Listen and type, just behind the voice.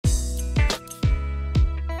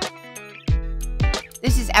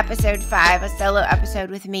This is episode 5, a solo episode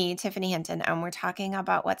with me, Tiffany Hinton, and we're talking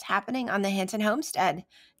about what's happening on the Hinton Homestead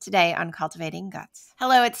today on Cultivating Guts.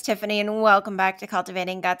 Hello, it's Tiffany, and welcome back to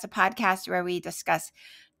Cultivating Guts, a podcast where we discuss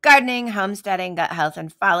gardening, homesteading, gut health,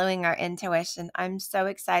 and following our intuition. I'm so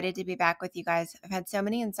excited to be back with you guys. I've had so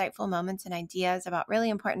many insightful moments and ideas about really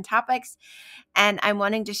important topics, and I'm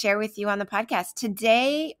wanting to share with you on the podcast.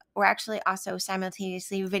 Today, we're actually also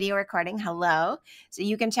simultaneously video recording. Hello. So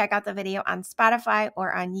you can check out the video on Spotify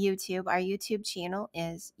or on YouTube. Our YouTube channel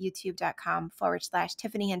is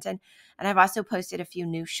youtube.com/Tiffany Hinton. And I've also posted a few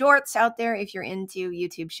new shorts out there. If you're into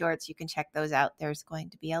YouTube shorts, you can check those out. There's going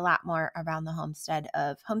to be a lot more around the homestead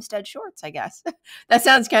of homestead shorts, I guess. That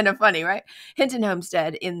sounds kind of funny, right? Hinton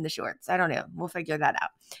Homestead in the shorts. I don't know. We'll figure that out.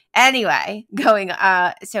 Anyway,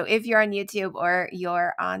 so if you're on YouTube or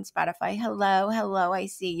you're on Spotify, hello, I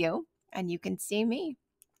see you, and you can see me.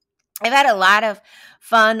 I've had a lot of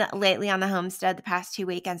fun lately on the homestead the past 2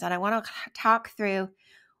 weekends, and I want to talk through,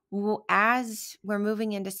 as we're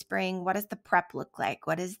moving into spring, what does the prep look like?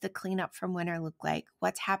 What does the cleanup from winter look like?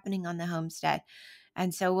 What's happening on the homestead?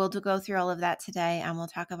 And so we'll go through all of that today, and we'll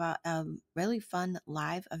talk about a really fun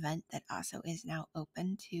live event that also is now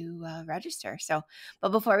open to register.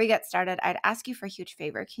 But before we get started, I'd ask you for a huge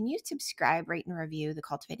favor. Can you subscribe, rate, and review the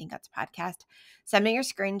Cultivating Guts podcast? Send me your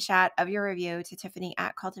screenshot of your review to Tiffany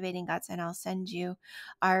at Cultivating Guts, and I'll send you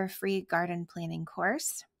our free garden planning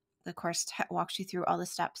course. The course walks you through all the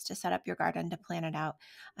steps to set up your garden, to plan it out,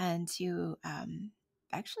 and to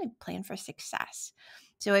actually plan for success.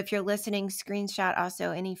 So if you're listening, screenshot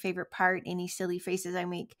also any favorite part, any silly faces I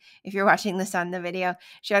make. If you're watching this on the video,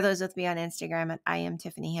 share those with me on Instagram at I am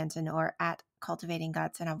Tiffany Hinton or at Cultivating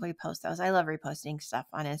Guts, and I'll repost those. I love reposting stuff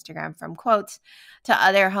on Instagram, from quotes to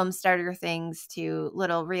other homesteader things to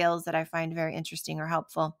little reels that I find very interesting or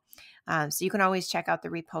helpful. So you can always check out the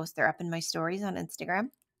reposts. They're up in my stories on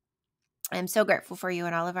Instagram. I'm so grateful for you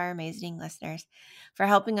and all of our amazing listeners for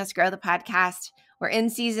helping us grow the podcast. We're in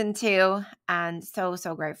season 2, and so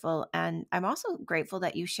grateful. And I'm also grateful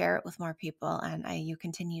that you share it with more people, and you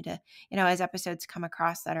continue to, as episodes come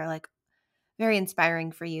across that are like very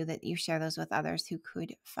inspiring for you, that you share those with others who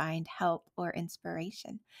could find help or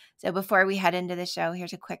inspiration. So before we head into the show,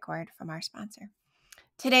 here's a quick word from our sponsor.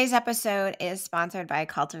 Today's episode is sponsored by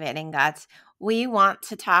Cultivating Guts. We want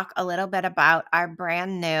to talk a little bit about our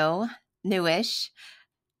brand newish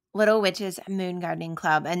Little Witches Moon Gardening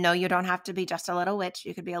Club. And no, you don't have to be just a little witch.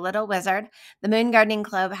 You could be a little wizard. The Moon Gardening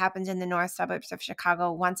Club happens in the north suburbs of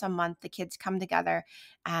Chicago once a month. The kids come together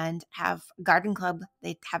and have garden club.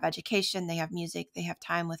 They have education, they have music, they have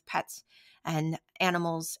time with pets and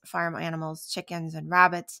animals, farm animals, chickens and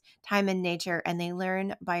rabbits, time in nature, and they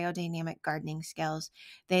learn biodynamic gardening skills.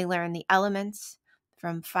 They learn the elements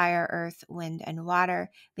from fire, earth, wind, and water.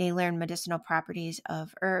 They learn medicinal properties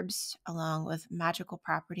of herbs along with magical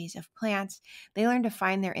properties of plants. They learn to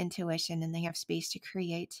find their intuition, and they have space to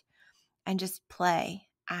create and just play.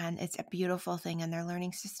 And it's a beautiful thing. And they're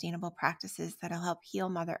learning sustainable practices that'll help heal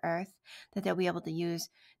Mother Earth, that they'll be able to use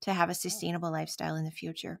to have a sustainable lifestyle in the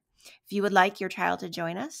future. If you would like your child to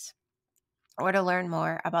join us, or to learn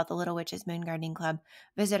more about the Little Witches Moon Gardening Club,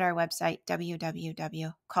 visit our website,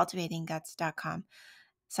 www.cultivatingguts.com.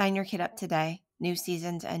 Sign your kid up today. New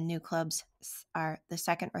seasons and new clubs are the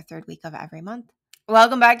second or third week of every month.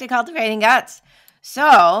 Welcome back to Cultivating Guts.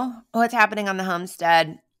 So, what's happening on the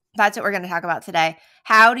homestead? That's what we're going to talk about today.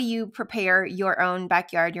 How do you prepare your own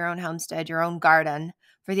backyard, your own homestead, your own garden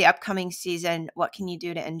for the upcoming season? What can you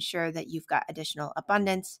do to ensure that you've got additional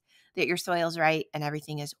abundance, that your soil's right, and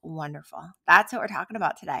everything is wonderful? That's what we're talking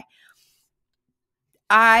about today.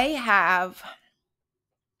 I have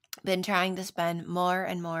been trying to spend more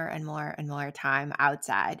and more time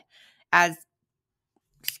outside as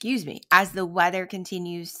the weather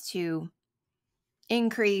continues to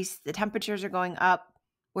increase. The temperatures are going up.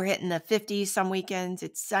 We're hitting the 50s some weekends.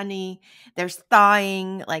 It's sunny. There's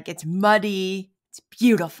thawing. Like, it's muddy. It's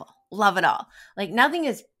beautiful. Love it all. Like, nothing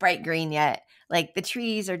is bright green yet. Like, the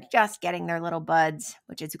trees are just getting their little buds,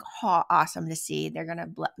 which is awesome to see. They're going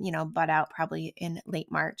to, bud out probably in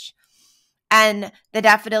late March. And the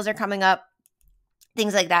daffodils are coming up,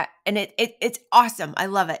 things like that. And it's awesome. I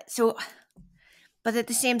love it. So, but at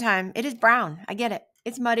the same time, it is brown. I get it.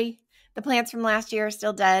 It's muddy. The plants from last year are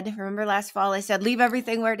still dead. Remember last fall I said, leave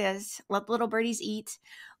everything where it is. Let the little birdies eat.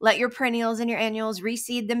 Let your perennials and your annuals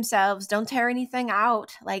reseed themselves. Don't tear anything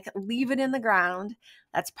out. Like, leave it in the ground.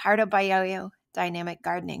 That's part of biodynamic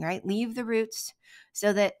gardening, right? Leave the roots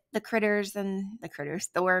so that the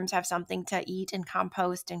worms have something to eat and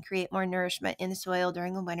compost and create more nourishment in the soil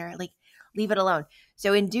during the winter. Like, leave it alone.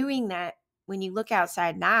 So in doing that, when you look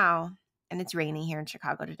outside now, and it's raining here in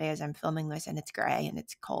Chicago today as I'm filming this, and it's gray and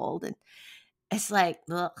it's cold. And it's like,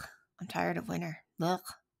 look, I'm tired of winter. Look,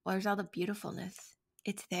 where's all the beautifulness?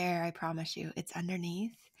 It's there, I promise you. It's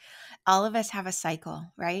underneath. All of us have a cycle,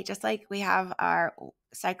 right? Just like we have our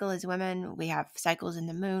cycle as women, we have cycles in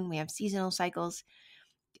the moon, we have seasonal cycles.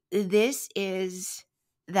 This is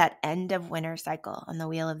that end of winter cycle on the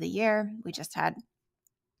wheel of the year. We just had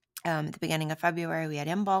at the beginning of February, we had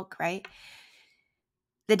Imbolc, right?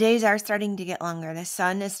 The days are starting to get longer. The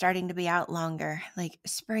sun is starting to be out longer. Like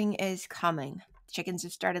spring is coming. Chickens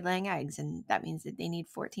have started laying eggs, and that means that they need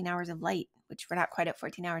 14 hours of light, which we're not quite at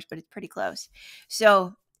 14 hours, but it's pretty close.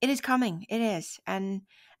 So it is coming. It is. And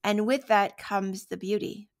with that comes the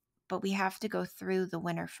beauty. But we have to go through the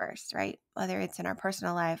winter first, right? Whether it's in our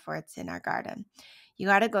personal life or it's in our garden. You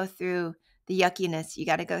got to go through the yuckiness. You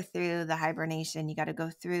got to go through the hibernation. You got to go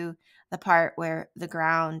through the part where the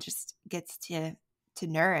ground just gets to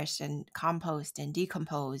nourish and compost and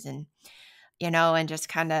decompose and, and just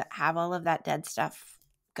kind of have all of that dead stuff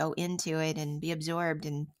go into it and be absorbed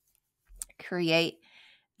and create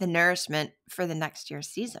the nourishment for the next year's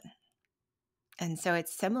season. And so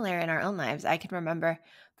it's similar in our own lives. I can remember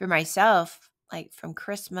for myself, like from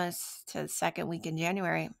Christmas to the second week in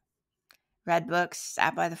January, read books,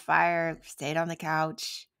 sat by the fire, stayed on the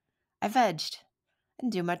couch. I vegged.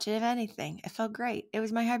 Didn't do much of anything. It felt great. It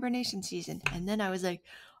was my hibernation season. And then I was like,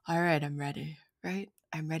 all right, I'm ready, right?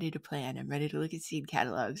 I'm ready to plan. I'm ready to look at seed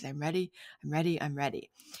catalogs. I'm ready.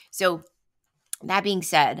 So that being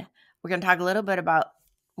said, we're going to talk a little bit about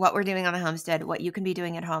what we're doing on the homestead, what you can be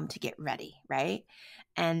doing at home to get ready, right?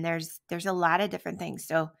 And there's a lot of different things.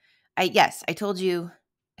 So I told you,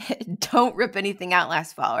 don't rip anything out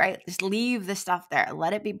last fall, right? Just leave the stuff there.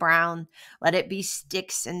 Let it be brown. Let it be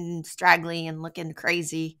sticks and straggly and looking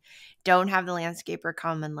crazy. Don't have the landscaper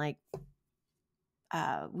come and weed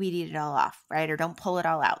eat it all off, right? Or don't pull it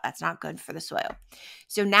all out. That's not good for the soil.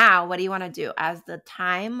 So now what do you want to do? As the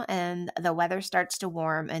time and the weather starts to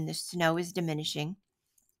warm and the snow is diminishing,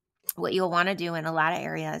 what you'll want to do in a lot of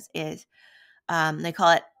areas is they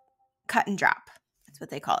call it cut and drop. That's what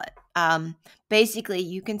they call it. Basically,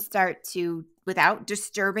 you can start to, without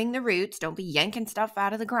disturbing the roots, don't be yanking stuff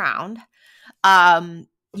out of the ground.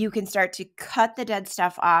 You can start to cut the dead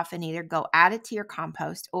stuff off and either go add it to your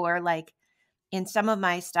compost or like in some of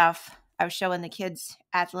my stuff, I was showing the kids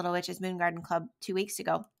at the Little Witches Moon Garden Club 2 weeks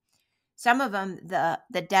ago. Some of them,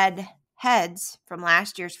 the dead heads from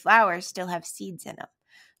last year's flowers still have seeds in them.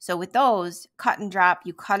 So with those, cut and drop,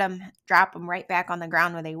 you cut them, drop them right back on the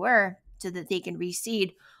ground where they were so that they can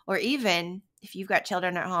reseed. Or even if you've got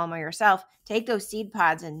children at home or yourself, take those seed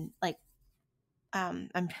pods and I'm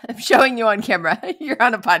showing you on camera. You're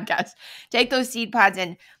on a podcast. Take those seed pods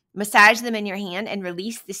and massage them in your hand and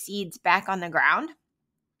release the seeds back on the ground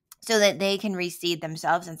so that they can reseed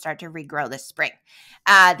themselves and start to regrow this spring.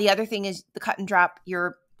 The other thing is the cut and drop.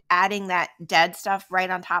 You're adding that dead stuff right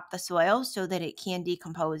on top of the soil so that it can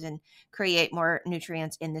decompose and create more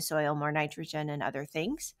nutrients in the soil, more nitrogen and other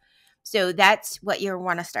things. So that's what you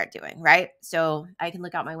want to start doing, right? So I can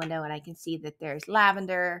look out my window and I can see that there's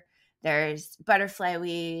lavender, there's butterfly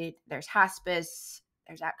weed, there's hospice,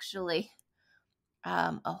 there's actually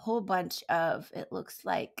a whole bunch of, it looks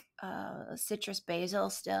like citrus basil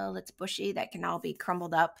still that's bushy that can all be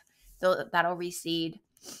crumbled up. So that'll reseed.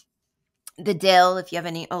 The dill, if you have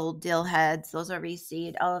any old dill heads, those will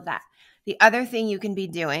reseed, all of that. The other thing you can be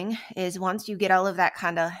doing is once you get all of that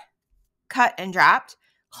kind of cut and dropped,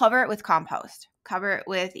 cover it with compost. Cover it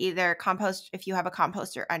with either compost if you have a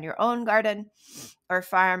composter on your own garden or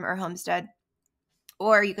farm or homestead,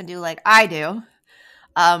 or you can do like I do.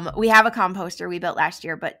 We have a composter we built last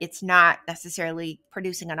year, but it's not necessarily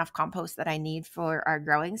producing enough compost that I need for our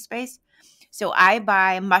growing space. So I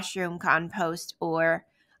buy mushroom compost or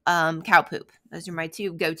cow poop. Those are my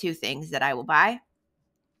two go-to things that I will buy.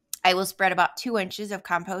 I will spread about 2 inches of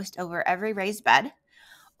compost over every raised bed,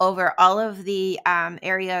 over all of the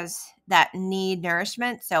areas that need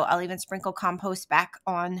nourishment. So I'll even sprinkle compost back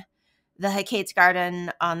on the Kate's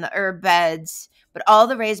garden, on the herb beds, but all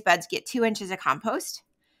the raised beds get 2 inches of compost.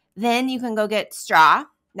 Then you can go get straw.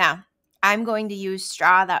 Now, I'm going to use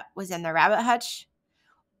straw that was in the rabbit hutch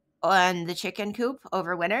on the chicken coop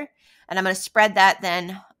over winter, and I'm going to spread that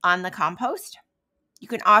then on the compost. You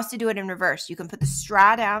can also do it in reverse. You can put the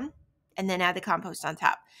straw down and then add the compost on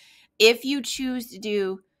top. If you choose to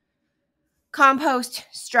do compost,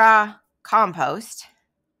 straw, compost,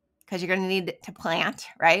 because you're going to need it to plant,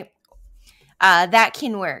 right? That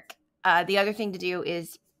can work. The other thing to do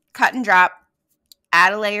is cut and drop,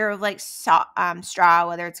 add a layer of like straw,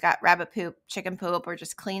 whether it's got rabbit poop, chicken poop, or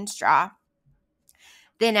just clean straw.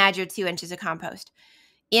 Then add your 2 inches of compost.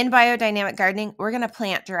 In biodynamic gardening, we're going to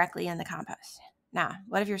plant directly in the compost. Now,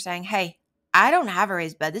 what if you're saying, hey, I don't have a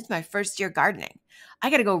raised bed. This is my first year gardening. I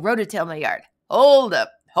got to go rototill my yard. Hold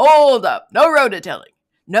up. No rototilling.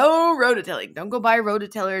 No rototilling. Don't go buy a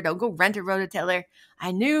rototiller. Don't go rent a rototiller.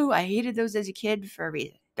 I hated those as a kid for a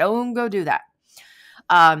reason. Don't go do that.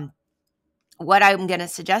 What I'm going to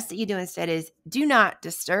suggest that you do instead is do not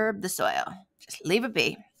disturb the soil. Just leave it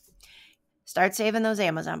be. Start saving those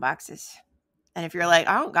Amazon boxes. And if you're like,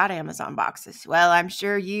 I don't got Amazon boxes, well, I'm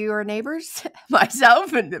sure your neighbors,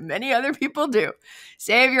 myself, and many other people do.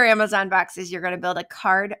 Save your Amazon boxes. You're going to build a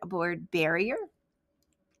cardboard barrier.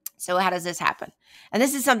 So how does this happen? And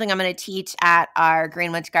this is something I'm going to teach at our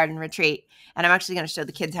Greenwich Garden Retreat. And I'm actually going to show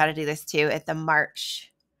the kids how to do this too at the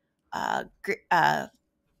March, the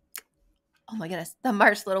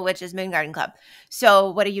March Little Witches Moon Garden Club.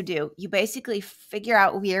 So what do? You basically figure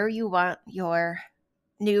out where you want your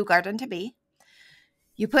new garden to be.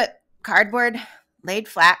 You put cardboard laid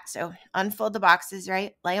flat, so unfold the boxes,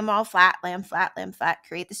 right? Lay them all flat, lay them flat,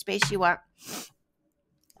 create the space you want.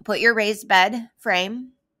 Put your raised bed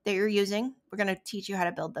frame that you're using. We're going to teach you how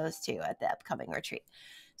to build those too at the upcoming retreat.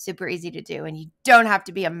 Super easy to do, and you don't have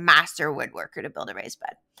to be a master woodworker to build a raised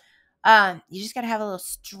bed. You just got to have a little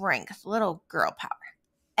strength, a little girl power.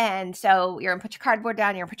 And so you're going to put your cardboard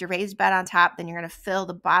down, you're going to put your raised bed on top, then you're going to fill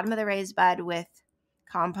the bottom of the raised bed with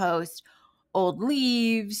compost, old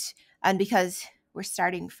leaves, and because we're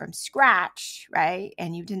starting from scratch, right,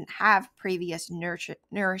 and you didn't have previous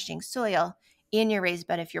nourishing soil in your raised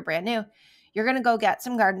bed if you're brand new, you're going to go get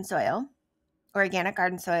some garden soil, organic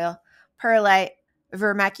garden soil, perlite,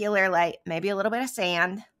 vermiculite light, maybe a little bit of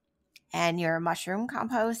sand, and your mushroom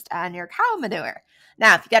compost and your cow manure.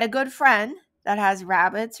 Now, if you got a good friend that has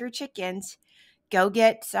rabbits or chickens, go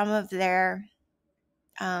get some of their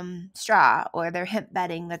straw or their hemp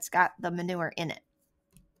bedding that's got the manure in it.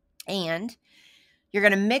 And you're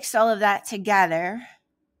going to mix all of that together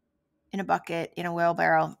in a bucket, in a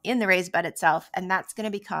wheelbarrow, in the raised bed itself, and that's going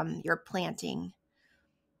to become your planting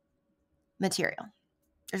material.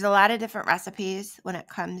 There's a lot of different recipes when it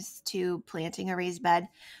comes to planting a raised bed,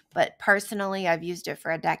 but personally, I've used it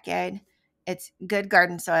for a decade. It's good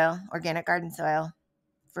garden soil, organic garden soil,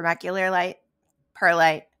 vermiculite light,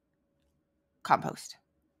 perlite, compost.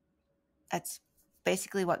 That's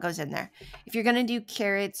basically what goes in there. If you're going to do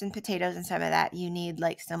carrots and potatoes and some of that, you need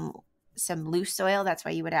like some loose soil. That's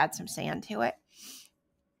why you would add some sand to it.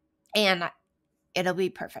 And it'll be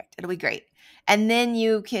perfect. It'll be great. And then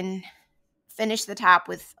you can finish the top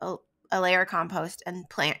with a layer of compost and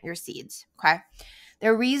plant your seeds, okay?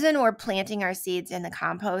 The reason we're planting our seeds in the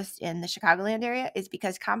compost in the Chicagoland area is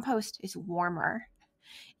because compost is warmer.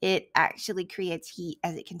 It actually creates heat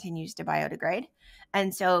as it continues to biodegrade.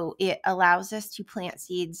 And so it allows us to plant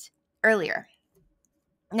seeds earlier.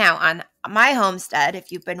 Now, on my homestead,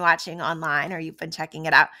 if you've been watching online or you've been checking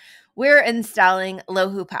it out, we're installing low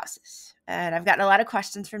hoop houses. And I've gotten a lot of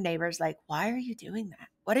questions from neighbors like, why are you doing that?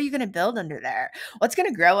 What are you going to build under there? What's going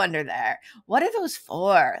to grow under there? What are those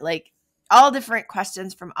for? Like all different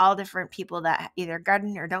questions from all different people that either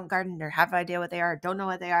garden or don't garden or have no idea what they are or don't know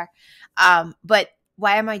what they are. But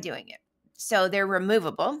why am I doing it? So they're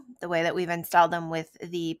removable, the way that we've installed them with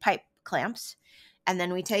the pipe clamps. And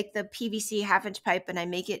then we take the PVC half-inch pipe and I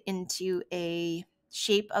make it into a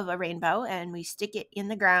shape of a rainbow and we stick it in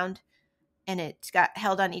the ground and it's got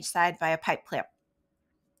held on each side by a pipe clamp.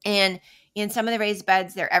 And in some of the raised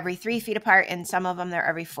beds, they're every 3 feet apart and some of them they're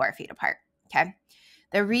every 4 feet apart, okay?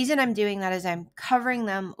 The reason I'm doing that is I'm covering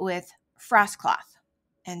them with frost cloth.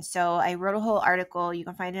 And so I wrote a whole article. You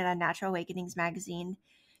can find it on Natural Awakenings magazine.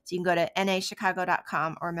 So you can go to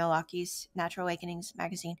nachicago.com or Milwaukee's Natural Awakenings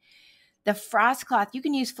magazine. The frost cloth, you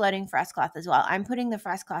can use floating frost cloth as well. I'm putting the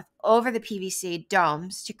frost cloth over the PVC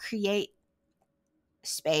domes to create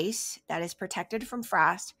space that is protected from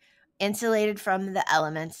frost, insulated from the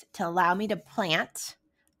elements to allow me to plant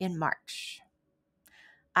in March.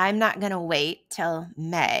 I'm not going to wait till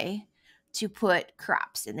May to put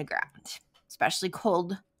crops in the ground, especially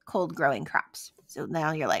cold growing crops. So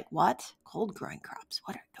now you're like, what? Cold growing crops?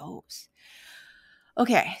 What are those?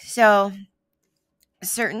 Okay, so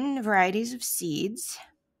certain varieties of seeds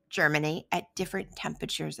germinate at different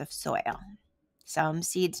temperatures of soil. Some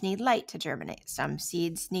seeds need light to germinate. Some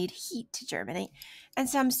seeds need heat to germinate. And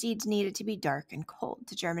some seeds need it to be dark and cold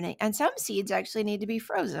to germinate. And some seeds actually need to be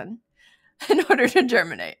frozen in order to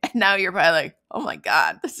germinate. And now you're probably like, oh my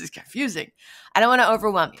God, this is confusing. I don't want to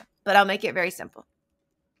overwhelm you, but I'll make it very simple.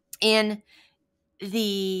 In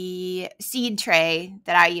the seed tray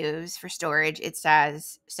that I use for storage, it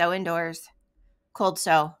says sow indoors, cold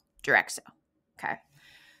sow, direct sow. Okay.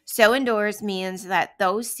 Sow indoors means that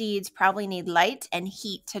those seeds probably need light and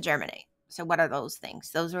heat to germinate. So what are those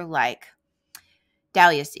things? Those are like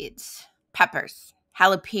dahlia seeds, peppers,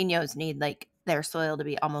 jalapenos need like their soil to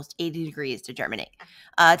be almost 80 degrees to germinate.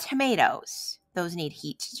 Tomatoes, those need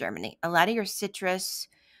heat to germinate. A lot of your citrus,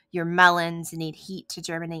 your melons need heat to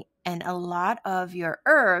germinate, and a lot of your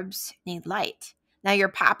herbs need light. Now your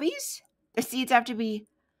poppies, the seeds have to be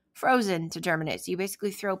frozen to germinate. So you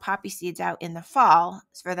basically throw poppy seeds out in the fall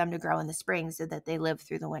for them to grow in the spring so that they live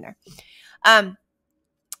through the winter.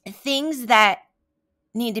 Things that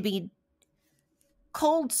need to be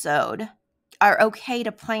cold sowed are okay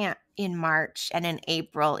to plant in March and in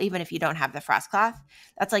April, even if you don't have the frost cloth.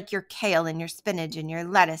 That's like your kale and your spinach and your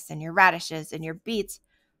lettuce and your radishes and your beets,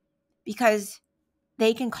 because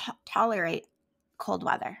they can tolerate cold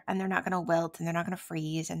weather and they're not going to wilt and they're not going to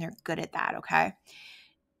freeze, and they're good at that, okay?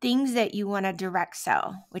 Things that you want to direct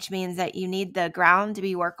sow, which means that you need the ground to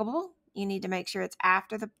be workable. You need to make sure it's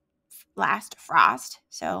after the last frost.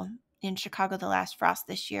 So in Chicago, the last frost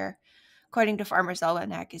this year, according to Farmer's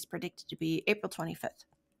Almanac, is predicted to be April 25th.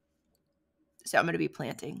 So I'm going to be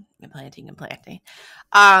planting and planting and planting.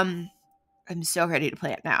 I'm so ready to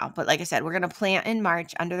plant now. But like I said, we're going to plant in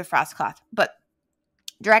March under the frost cloth. But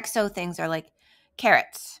direct sow things are like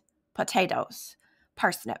carrots, potatoes,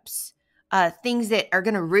 parsnips, things that are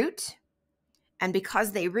going to root. And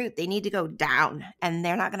because they root, they need to go down, and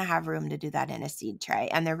they're not going to have room to do that in a seed tray.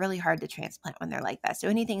 And they're really hard to transplant when they're like that. So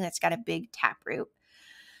anything that's got a big taproot.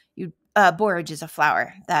 Borage is a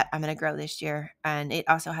flower that I'm going to grow this year, and it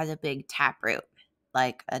also has a big taproot,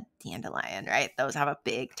 like a dandelion, right? Those have a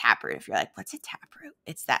big taproot. If you're like, what's a taproot?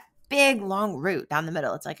 It's that big, long root down the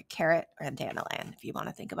middle. It's like a carrot or a dandelion, if you want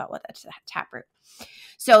to think about what that's a taproot.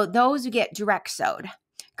 So those get direct sowed.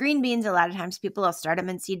 Green beans, a lot of times people will start them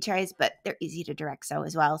in seed trays, but they're easy to direct sow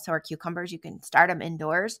as well. So are cucumbers. You can start them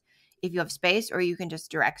indoors if you have space, or you can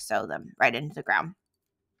just direct sow them right into the ground.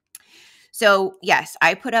 So yes,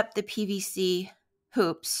 I put up the PVC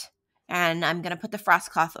hoops, and I'm going to put the frost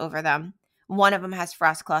cloth over them. One of them has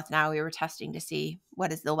frost cloth now. We were testing to see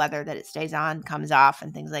what is the weather that it stays on, comes off,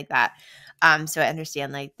 and things like that. So I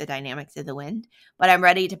understand like the dynamics of the wind, but I'm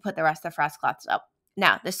ready to put the rest of the frost cloths up.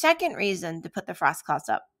 Now, the second reason to put the frost cloths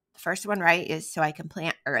up, the first one, right, is so I can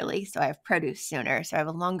plant early, so I have produce sooner, so I have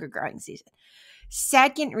a longer growing season.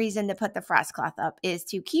 Second reason to put the frost cloth up is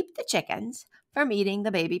to keep the chickens from eating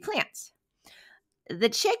the baby plants. The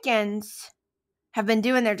chickens have been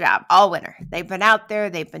doing their job all winter. They've been out there.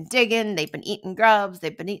 They've been digging. They've been eating grubs.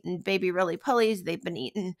 They've been eating baby roly-polies. They've been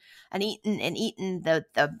eating the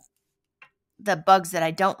bugs that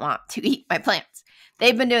I don't want to eat my plants.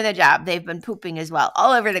 They've been doing their job. They've been pooping as well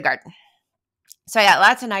all over the garden. So I got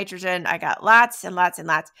lots of nitrogen. I got lots and lots and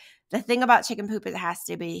lots. The thing about chicken poop is it has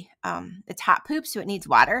to be it's hot poop, so it needs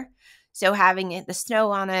water. So having the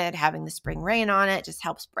snow on it, having the spring rain on it just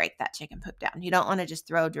helps break that chicken poop down. You don't want to just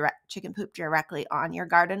throw direct chicken poop directly on your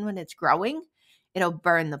garden when it's growing. It'll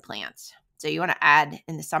burn the plants. So you want to add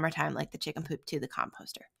in the summertime like the chicken poop to the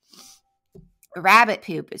composter. Rabbit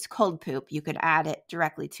poop is cold poop. You could add it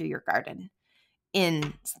directly to your garden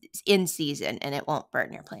in season, and it won't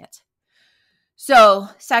burn your plants. So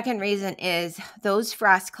second reason is those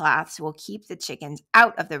frost cloths will keep the chickens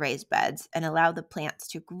out of the raised beds and allow the plants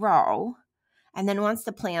to grow. And then once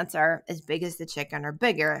the plants are as big as the chicken or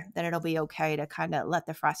bigger, then it'll be okay to kind of let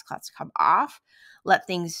the frost cloths come off, let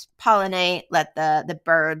things pollinate, let the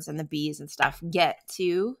birds and the bees and stuff get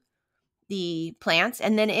to the plants.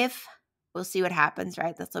 And then we'll see what happens,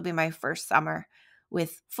 right? This will be my first summer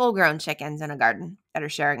with full-grown chickens in a garden that are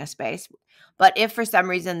sharing a space. But if for some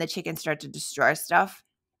reason the chickens start to destroy stuff,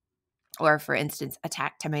 or for instance,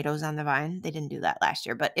 attack tomatoes on the vine, they didn't do that last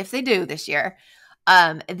year, but if they do this year,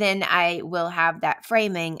 then I will have that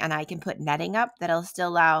framing and I can put netting up that'll still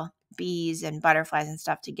allow bees and butterflies and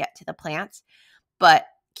stuff to get to the plants, but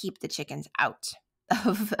keep the chickens out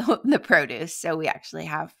of the produce. So we actually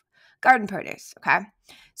have garden produce, okay?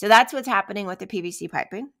 So that's what's happening with the PVC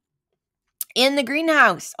piping. In the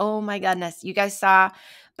greenhouse, oh my goodness. You guys saw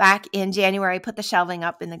back in January, I put the shelving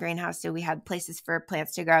up in the greenhouse so we had places for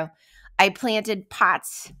plants to grow. I planted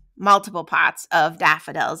pots, multiple pots of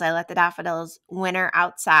daffodils. I let the daffodils winter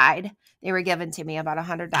outside. They were given to me, about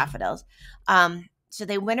 100 daffodils. So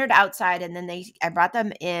they wintered outside, and then I brought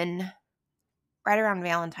them in right around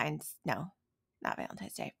not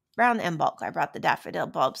Valentine's Day, around in bulk. I brought the daffodil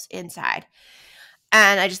bulbs inside.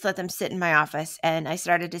 And I just let them sit in my office, and I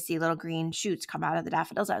started to see little green shoots come out of the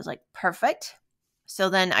daffodils. I was like, perfect. So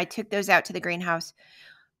then I took those out to the greenhouse,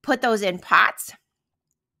 put those in pots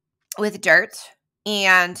with dirt,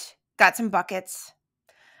 and got some buckets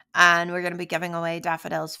And we're going to be giving away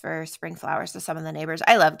daffodils for spring flowers to some of the neighbors.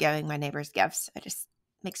 I love giving my neighbors gifts. It just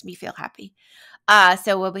makes me feel happy.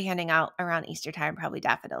 So we'll be handing out around Easter time, probably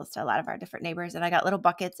daffodils to a lot of our different neighbors. And I got little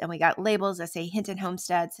buckets and we got labels that say Hinton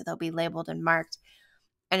Homestead. So they'll be labeled and marked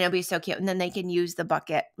and it'll be so cute. And then they can use the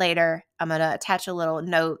bucket later. I'm going to attach a little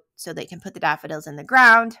note so they can put the daffodils in the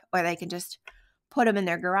ground or they can just put them in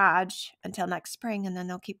their garage until next spring and then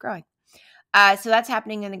they'll keep growing. So that's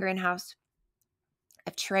happening in the greenhouse. I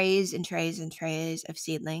have trays and trays and trays of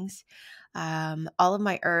seedlings. All of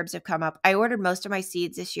my herbs have come up. I ordered most of my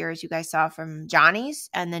seeds this year, as you guys saw, from Johnny's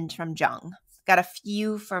and then from Jung. Got a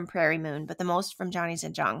few from Prairie Moon, but the most from Johnny's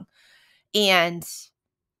and Jung. And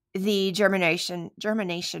the germination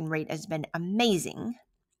rate has been amazing.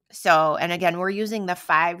 So, and again, we're using the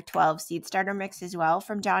 512 seed starter mix as well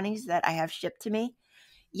from Johnny's that I have shipped to me.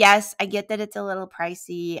 Yes, I get that it's a little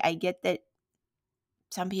pricey. I get that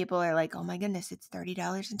some people are like, oh my goodness, it's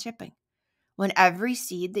 $30 in shipping. When every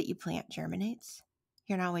seed that you plant germinates,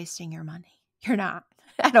 you're not wasting your money. You're not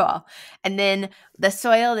at all. And then the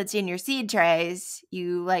soil that's in your seed trays,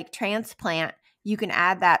 you like transplant, you can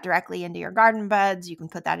add that directly into your garden beds. You can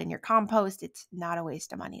put that in your compost. It's not a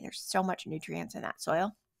waste of money. There's so much nutrients in that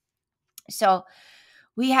soil. So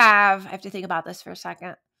I have to think about this for a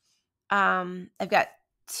second. I've got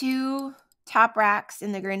 2 top racks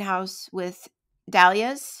in the greenhouse with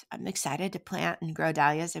dahlias. I'm excited to plant and grow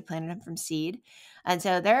dahlias. I planted them from seed. And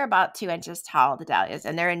so they're about 2 inches tall, the dahlias,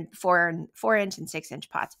 and they're in 4-inch and 6-inch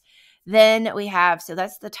pots. Then we have, so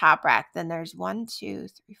that's the top rack. Then there's 1, 2,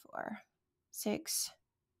 3, 4, 6,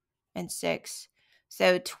 and 6.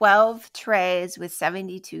 So 12 trays with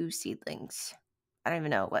 72 seedlings. I don't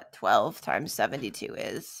even know what 12 times 72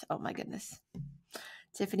 is. Oh my goodness.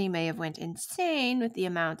 Tiffany may have went insane with the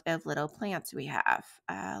amount of little plants we have.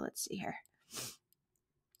 Let's see here.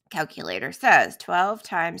 Calculator says 12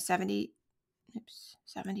 times 72,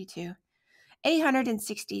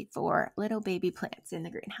 864 little baby plants in the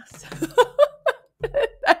greenhouse.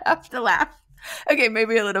 I have to laugh. Okay,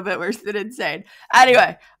 maybe a little bit worse than insane.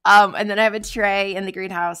 Anyway, and then I have a tray in the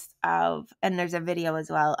greenhouse and there's a video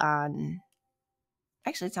as well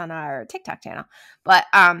actually it's on our TikTok channel, but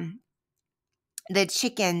the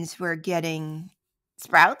chickens were getting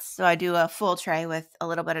sprouts. So I do a full tray with a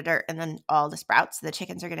little bit of dirt and then all the sprouts. The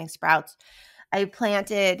chickens are getting sprouts. I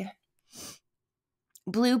planted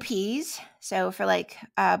blue peas. So for like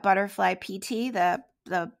butterfly pea tea, the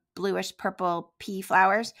bluish purple pea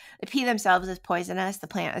flowers, the pea themselves is poisonous. The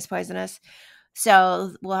plant is poisonous.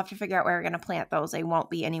 So we'll have to figure out where we're going to plant those. They won't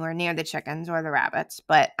be anywhere near the chickens or the rabbits,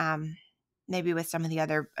 but maybe with some of the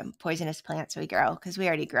other poisonous plants we grow, because we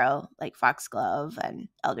already grow like foxglove and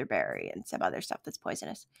elderberry and some other stuff that's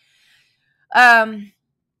poisonous. So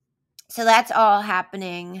that's all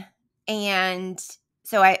happening. And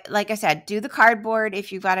so like I said, do the cardboard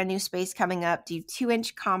if you've got a new space coming up. Do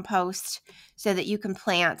 2-inch compost so that you can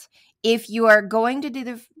plant. If you are going to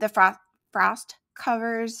do the frost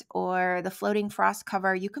covers or the floating frost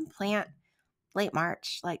cover, you can plant late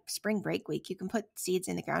March, like spring break week. You can put seeds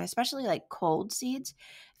in the ground, especially like cold seeds.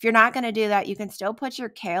 If you're not going to do that, you can still put your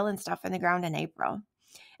kale and stuff in the ground in April.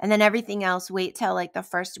 And then everything else, wait till like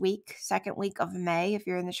the second week of May if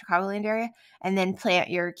you're in the Chicagoland area, and then plant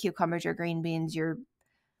your cucumbers, your green beans, your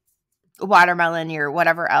watermelon, your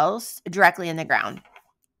whatever else directly in the ground.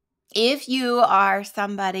 If you are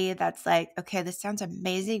somebody that's like, okay, this sounds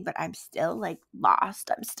amazing, but I'm still like lost,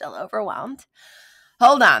 I'm still overwhelmed,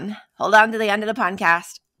 hold on to the end of the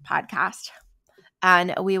podcast,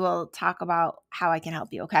 and we will talk about how I can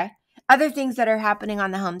help you, okay? Other things that are happening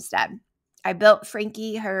on the homestead. I built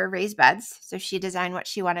Frankie her raised beds, so she designed what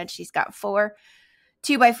she wanted. She's got 4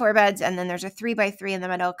 2x4 beds, and then there's a 3x3 in the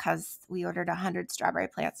middle because we ordered 100 strawberry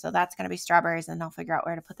plants, so that's going to be strawberries, and I'll figure out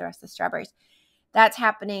where to put the rest of the strawberries. That's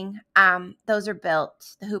happening. Those are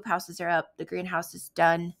built. The hoop houses are up. The greenhouse is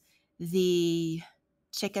done. The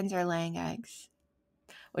chickens are laying eggs,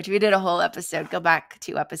 which we did a whole episode. Go back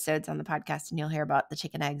 2 episodes on the podcast and you'll hear about the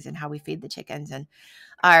chicken eggs and how we feed the chickens. And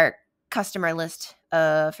our customer list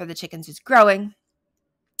for the chickens is growing.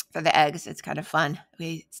 For the eggs, it's kind of fun.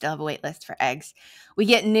 We still have a wait list for eggs. We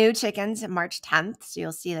get new chickens March 10th, so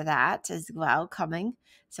you'll see that as well coming.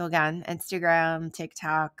 So again, Instagram,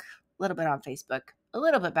 TikTok, a little bit on Facebook, a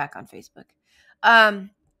little bit back on Facebook.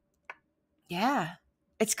 Yeah,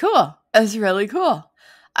 it's cool. It's really cool.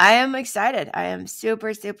 I am excited. I am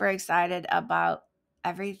super, super excited about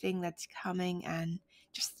everything that's coming and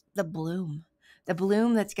just the bloom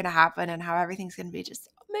that's going to happen and how everything's going to be just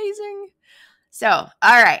amazing. So,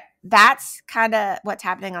 all right, that's kind of what's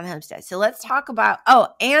happening on the homestead. So let's talk about,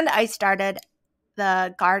 and I started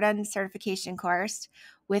the garden certification course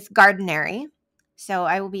with Gardenary. So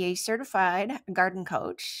I will be a certified garden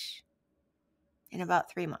coach in about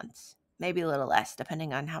 3 months, maybe a little less,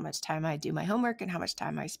 depending on how much time I do my homework and how much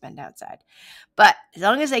time I spend outside. But as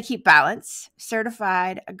long as I keep balance,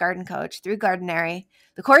 certified garden coach through Gardenary.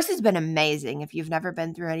 The course has been amazing. If you've never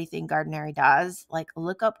been through anything Gardenary does, like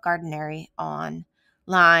look up Gardenary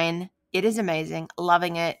online. It is amazing.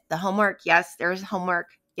 Loving it. The homework, yes, there's homework.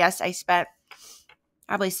 Yes, I spent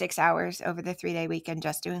probably 6 hours over the 3-day weekend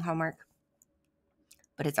just doing homework.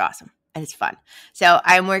 But it's awesome and it's fun. So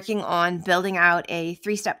I'm working on building out a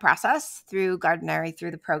 3-step process through Gardenary,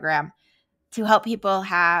 through the program, to help people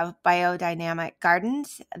have biodynamic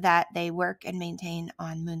gardens that they work and maintain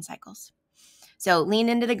on moon cycles. So lean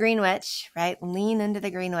into the green witch, right? Lean into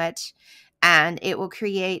the green witch, and it will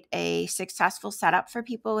create a successful setup for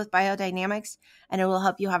people with biodynamics, and it will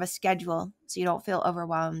help you have a schedule so you don't feel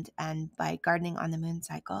overwhelmed. And by gardening on the moon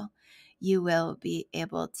cycle, you will be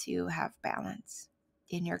able to have balance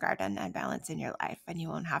in your garden and balance in your life, and you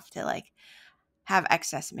won't have to have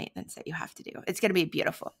excess maintenance that you have to do. It's going to be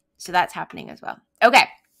beautiful. So that's happening as well. Okay,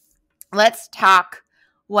 let's talk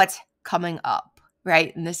what's coming up,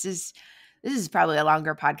 right? And this is probably a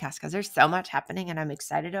longer podcast because there's so much happening and I'm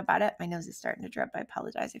excited about it. My nose is starting to drip. I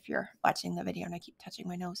apologize if you're watching the video and I keep touching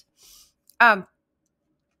my nose.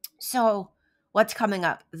 So what's coming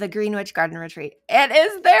up? The Greenwich Garden Retreat. It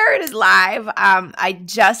is there. It is live. I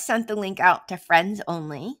just sent the link out to friends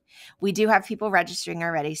only. We do have people registering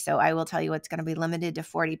already, so I will tell you it's going to be limited to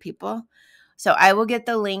 40 people. So I will get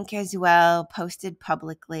the link as well posted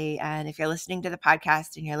publicly. And if you're listening to the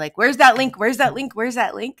podcast and you're like, where's that link? Where's that link? Where's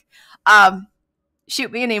that link?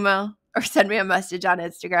 Shoot me an email or send me a message on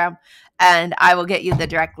Instagram and I will get you the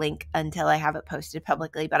direct link until I have it posted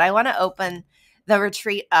publicly. But I want to open the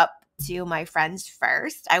retreat up to my friends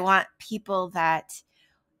first. I want people that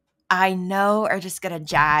I know are just going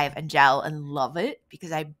to jive and gel and love it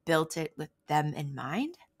because I built it with them in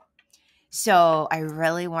mind. So I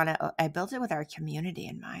built it with our community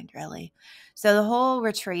in mind, really. So the whole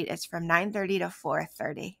retreat is from 9:30 to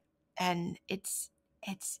 4:30, and it's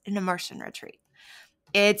an immersion retreat.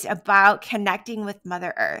 It's about connecting with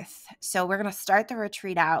Mother Earth. So we're going to start the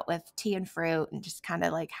retreat out with tea and fruit and just kind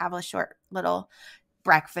of have a short little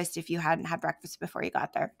breakfast if you hadn't had breakfast before you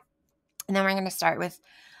got there. And then we're going to start with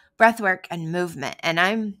breath work and movement. And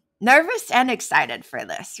I'm nervous and excited for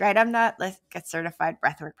this, right? I'm not a certified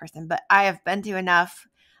breathwork person, but I have been to enough.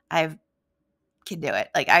 I can do it.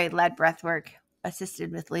 I led breathwork,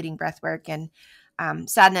 assisted with leading breathwork, and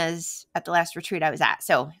sadhana's at the last retreat I was at.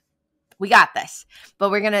 So we got this.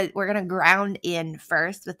 But we're gonna ground in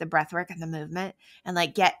first with the breathwork and the movement,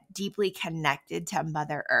 and get deeply connected to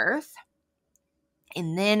Mother Earth.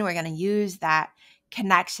 And then we're gonna use that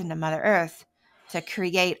connection to Mother Earth to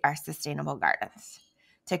create our sustainable gardens,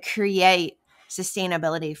 to create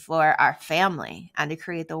sustainability for our family, and to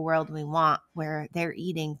create the world we want where they're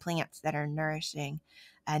eating plants that are nourishing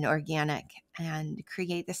and organic, and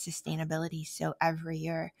create the sustainability so every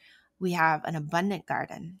year we have an abundant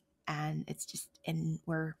garden and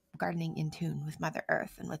we're gardening in tune with Mother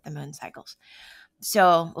Earth and with the moon cycles.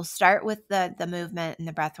 So we'll start with the movement and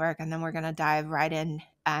the breath work, and then we're going to dive right in,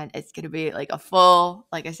 and it's going to be a full,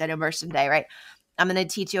 like I said, immersion day, right? I'm going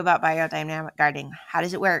to teach you about biodynamic gardening. How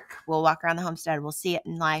does it work? We'll walk around the homestead. We'll see it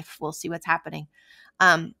in life. We'll see what's happening.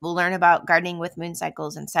 We'll learn about gardening with moon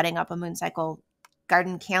cycles and setting up a moon cycle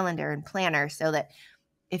garden calendar and planner so that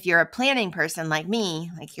if you're a planning person like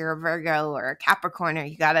me, you're a Virgo or a Capricorn,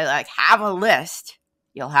 you got to have a list.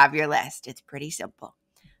 You'll have your list. It's pretty simple.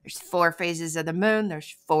 There's 4 phases of the moon.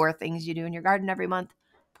 There's 4 things you do in your garden every month.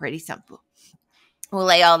 Pretty simple. We'll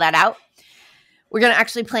lay all that out. We're going to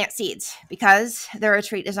actually plant seeds because the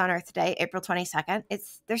retreat is on Earth Day, April 22nd.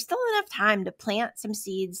 There's still enough time to plant some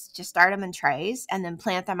seeds, just start them in trays, and then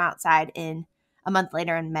plant them outside in a month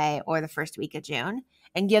later in May or the first week of June,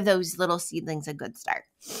 and give those little seedlings a good start.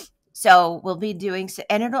 So we'll be doing so,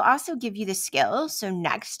 and it'll also give you the skills. So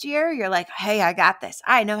next year you're like, hey, I got this.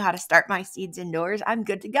 I know how to start my seeds indoors. I'm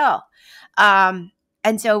good to go.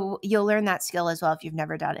 And so you'll learn that skill as well if you've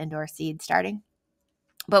never done indoor seed starting.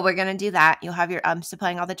 But we're going to do that. You'll have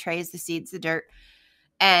supplying all the trays, the seeds, the dirt,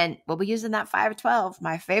 and we'll be using that 512,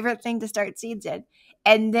 my favorite thing to start seeds in.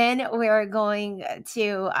 And then we're going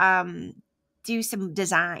to do some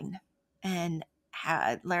design and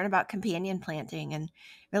learn about companion planting and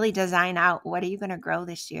really design out what are you going to grow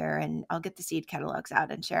this year. And I'll get the seed catalogs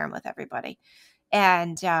out and share them with everybody.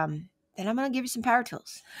 And then I'm going to give you some power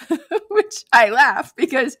tools, which I laugh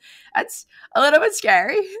because that's a little bit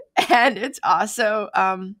scary and it's also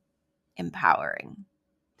empowering.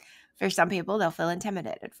 For some people, they'll feel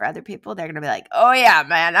intimidated. For other people, they're going to be like, oh yeah,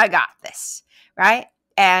 man, I got this, right?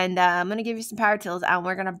 And I'm going to give you some power tools, and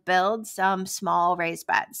we're going to build some small raised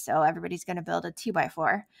beds. So everybody's going to build a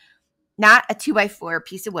 2x4, not a 2x4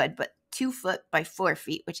 piece of wood, but 2 foot by 4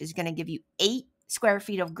 feet, which is going to give you 8 square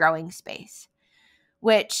feet of growing space,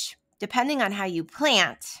 which, depending on how you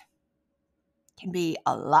plant, can be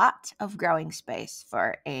a lot of growing space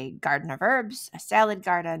for a garden of herbs, a salad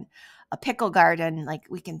garden, a pickle garden. Like,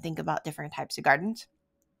 we can think about different types of gardens.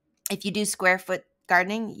 If you do square foot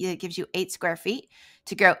gardening, it gives you 8 square feet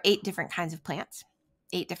to grow 8 different kinds of plants,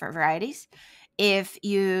 8 different varieties. If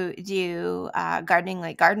you do gardening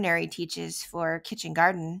like Gardenary teaches for kitchen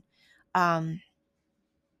garden,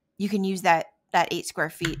 you can use that 8 square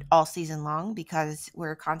feet all season long, because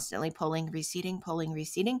we're constantly pulling,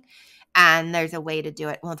 reseeding. And there's a way to do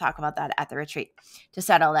it. We'll talk about that at the retreat to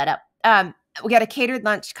set all that up. We got a catered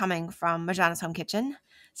lunch coming from Majana's Home Kitchen.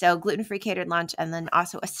 So gluten-free catered lunch, and then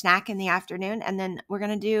also a snack in the afternoon. And then we're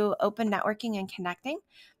going to do open networking and connecting,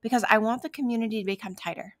 because I want the community to become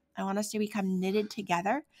tighter. I want us to become knitted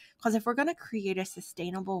together, because if we're going to create a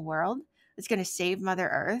sustainable world that's going to save Mother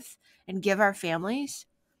Earth and give our families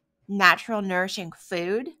natural, nourishing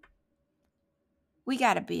food, we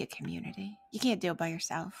got to be a community. You can't do it by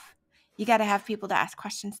yourself. You got to have people to ask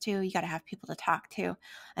questions to. You got to have people to talk to.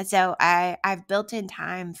 And so I've built in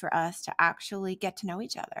time for us to actually get to know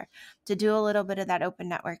each other, to do a little bit of that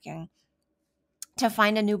open networking, to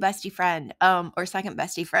find a new bestie friend, or second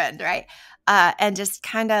bestie friend, right? And just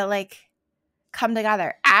kind of like come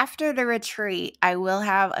together. After the retreat, I will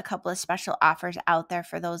have a couple of special offers out there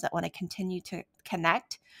for those that want to continue to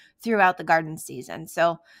connect throughout the garden season.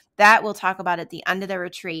 So that we'll talk about at the end of the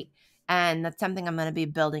retreat. And that's something I'm going to be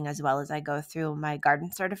building as well as I go through my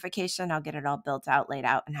garden certification. I'll get it all built out, laid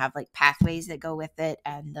out, and have like pathways that go with it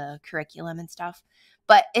and the curriculum and stuff.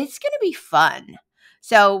 But it's going to be fun.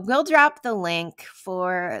 So we'll drop the link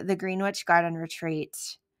for the Greenwich Garden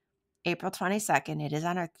Retreat, April 22nd. It is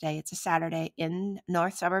on Earth Day. It's a Saturday in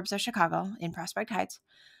north suburbs of Chicago in Prospect Heights.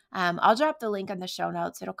 I'll drop the link in the show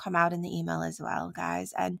notes. It'll come out in the email as well,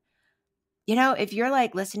 guys. And, if you're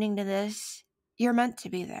like listening to this, you're meant to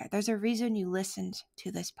be there. There's a reason you listened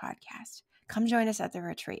to this podcast. Come join us at the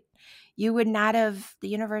retreat. The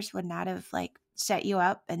universe would not have like set you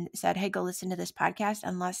up and said, hey, go listen to this podcast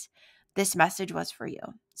unless this message was for you.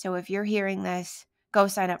 So if you're hearing this, go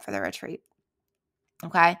sign up for the retreat.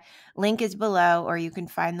 Okay. Link is below, or you can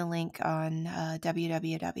find the link on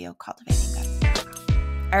www.cultivatingguts.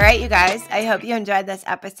 All right, you guys, I hope you enjoyed this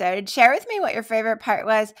episode. Share with me what your favorite part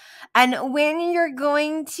was and when you're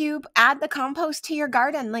going to add the compost to your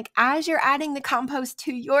garden. Like, as you're adding the compost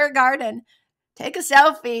to your garden, take a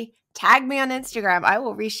selfie, tag me on Instagram. I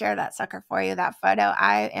will reshare that sucker for you, that photo.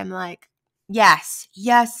 I am like, yes.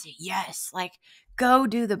 Like, go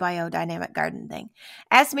do the biodynamic garden thing.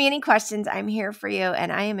 Ask me any questions. I'm here for you,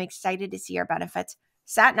 and I am excited to see your benefits.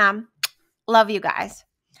 Satnam. Love you guys.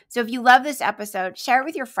 So if you love this episode, share it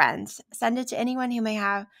with your friends. Send it to anyone who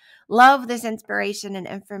may love this inspiration and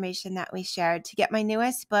information that we shared. To get my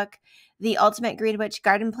newest book, The Ultimate Greenwich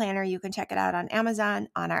Garden Planner, you can check it out on Amazon,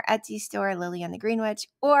 on our Etsy store, Lily and the Greenwich,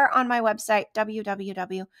 or on my website,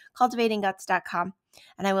 www.cultivatingguts.com.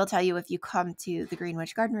 And I will tell you, if you come to the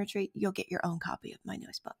Greenwich Garden Retreat, you'll get your own copy of my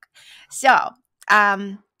newest book. So,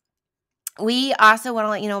 we also want to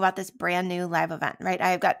let you know about this brand new live event, right?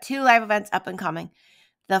 I've got 2 live events up and coming.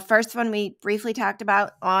 The first one we briefly talked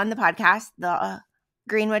about on the podcast, the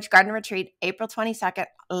Greenwich Garden Retreat, April 22nd,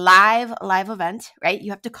 live event, right?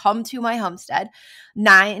 You have to come to my homestead,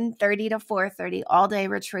 9:30 to 4:30, all day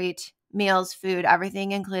retreat, meals, food,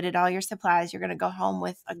 everything included, all your supplies. You're going to go home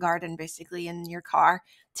with a garden basically in your car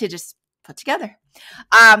to just put together.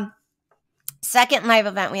 Second live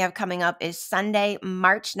event we have coming up is Sunday,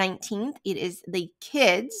 March 19th. It is the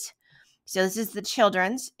kids. So this is the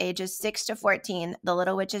children's, ages 6 to 14, the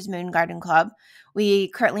Little Witch's Moon Garden Club. We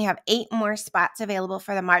currently have 8 more spots available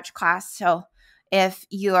for the March class. So if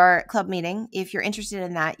you're club meeting, if you're interested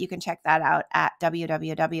in that, you can check that out at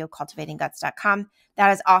www.cultivatingguts.com.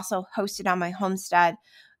 That is also hosted on my homestead.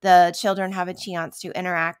 The children have a chance to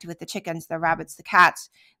interact with the chickens, the rabbits, the cats.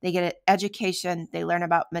 They get an education. They learn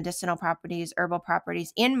about medicinal properties, herbal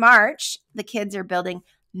properties. In March, the kids are building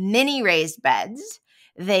mini raised beds.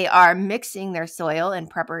 They are mixing their soil in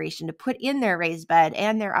preparation to put in their raised bed,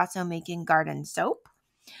 and they're also making garden soap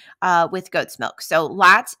with goat's milk. So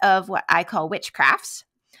lots of what I call witch crafts,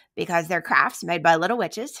 because they're crafts made by little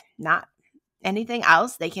witches, not anything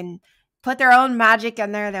else. They can put their own magic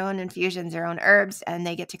in there, their own infusions, their own herbs, and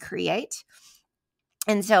they get to create.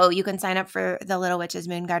 And so you can sign up for the Little Witch's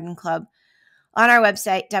Moon Garden Club on our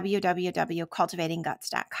website,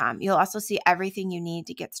 www.cultivatingguts.com. You'll also see everything you need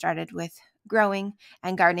to get started with growing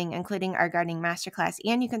and gardening, including our gardening masterclass.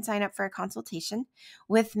 And you can sign up for a consultation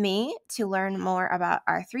with me to learn more about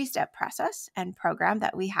our 3-step process and program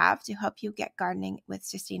that we have to help you get gardening with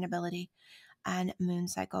sustainability and moon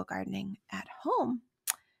cycle gardening at home.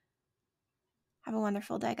 Have a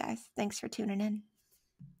wonderful day, guys. Thanks for tuning in.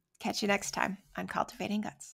 Catch you next time on Cultivating Guts.